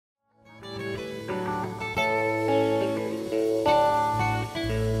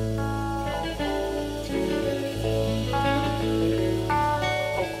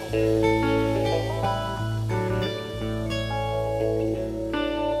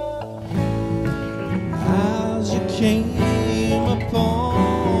came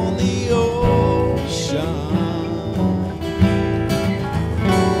upon the ocean.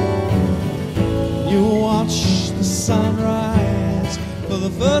 You watched the sunrise for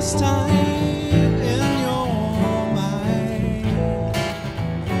the first time in your mind.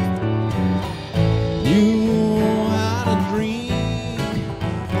 You had a dream,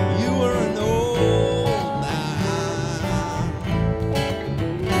 you were an old man,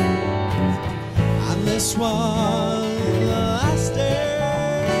 and this was the last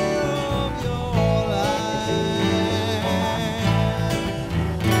day of your life.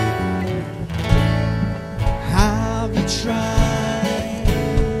 Have you tried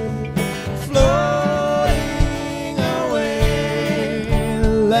floating away?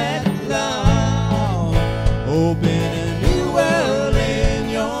 Let love open a new world in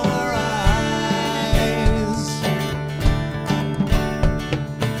your eyes.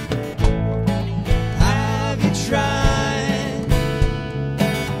 Have you tried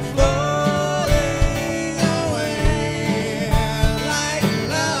floating away? Like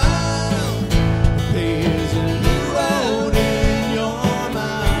love appears in a new world in your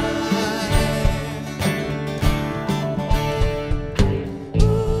mind.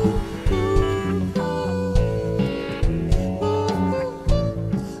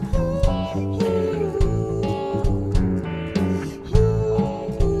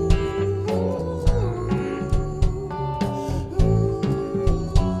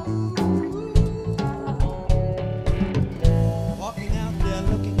 Walking out there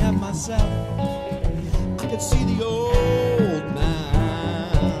looking at myself, I could see the old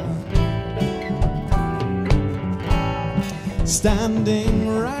man standing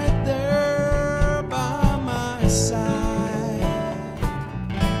right there by my side.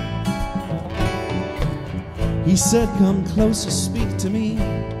 He said, "Come closer, speak to me,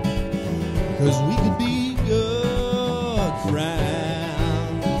 'cause we could be good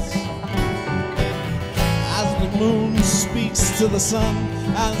friends." As the moon speaks to the sun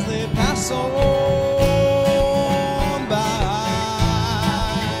as they pass on by.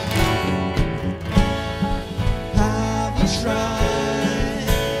 Have you tried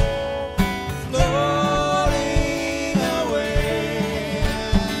floating away?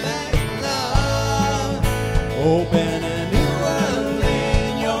 Let love open a new world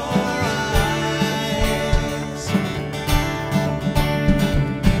in your eyes.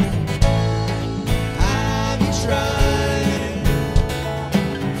 Have you tried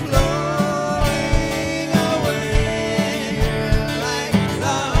floating away? Like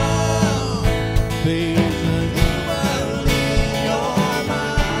love plays a new world in your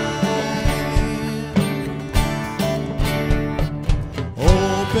mind.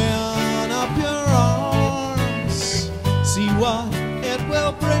 Open up your arms, see what it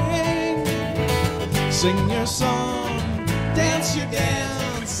will bring. Sing your song, dance your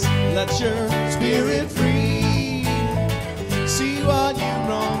dance, let your spirit free. See what you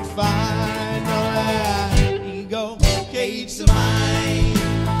don't find, no ego, cage the mind.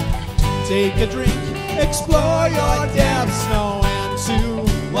 Take a drink, explore your depths, no end to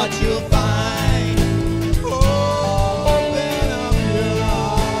what you'll find. Open up your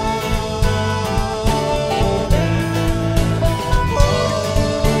arms. Open up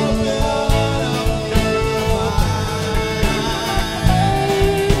your mind.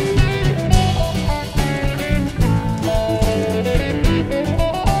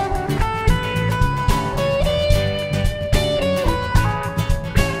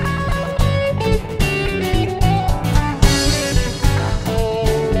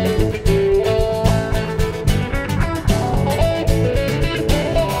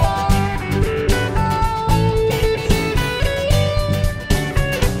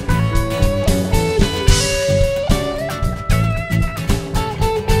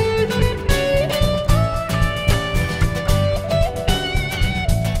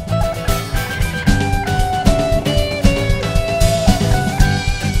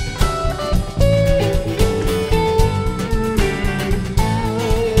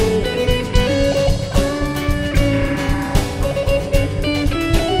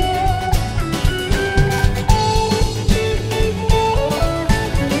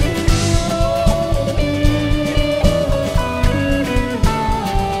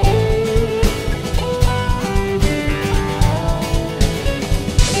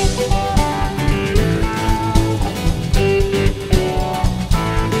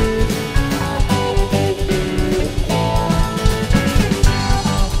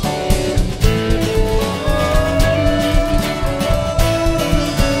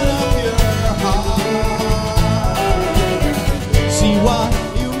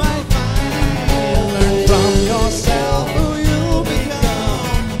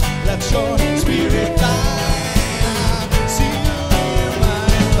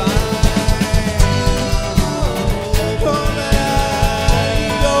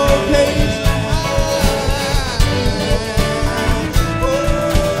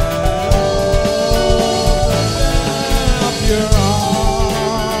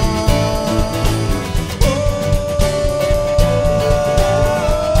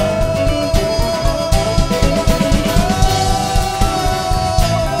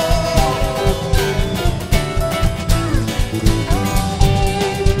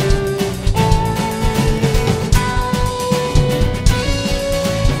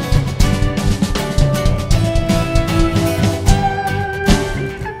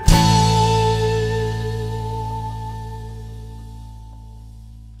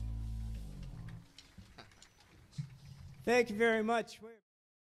 Thank you very much.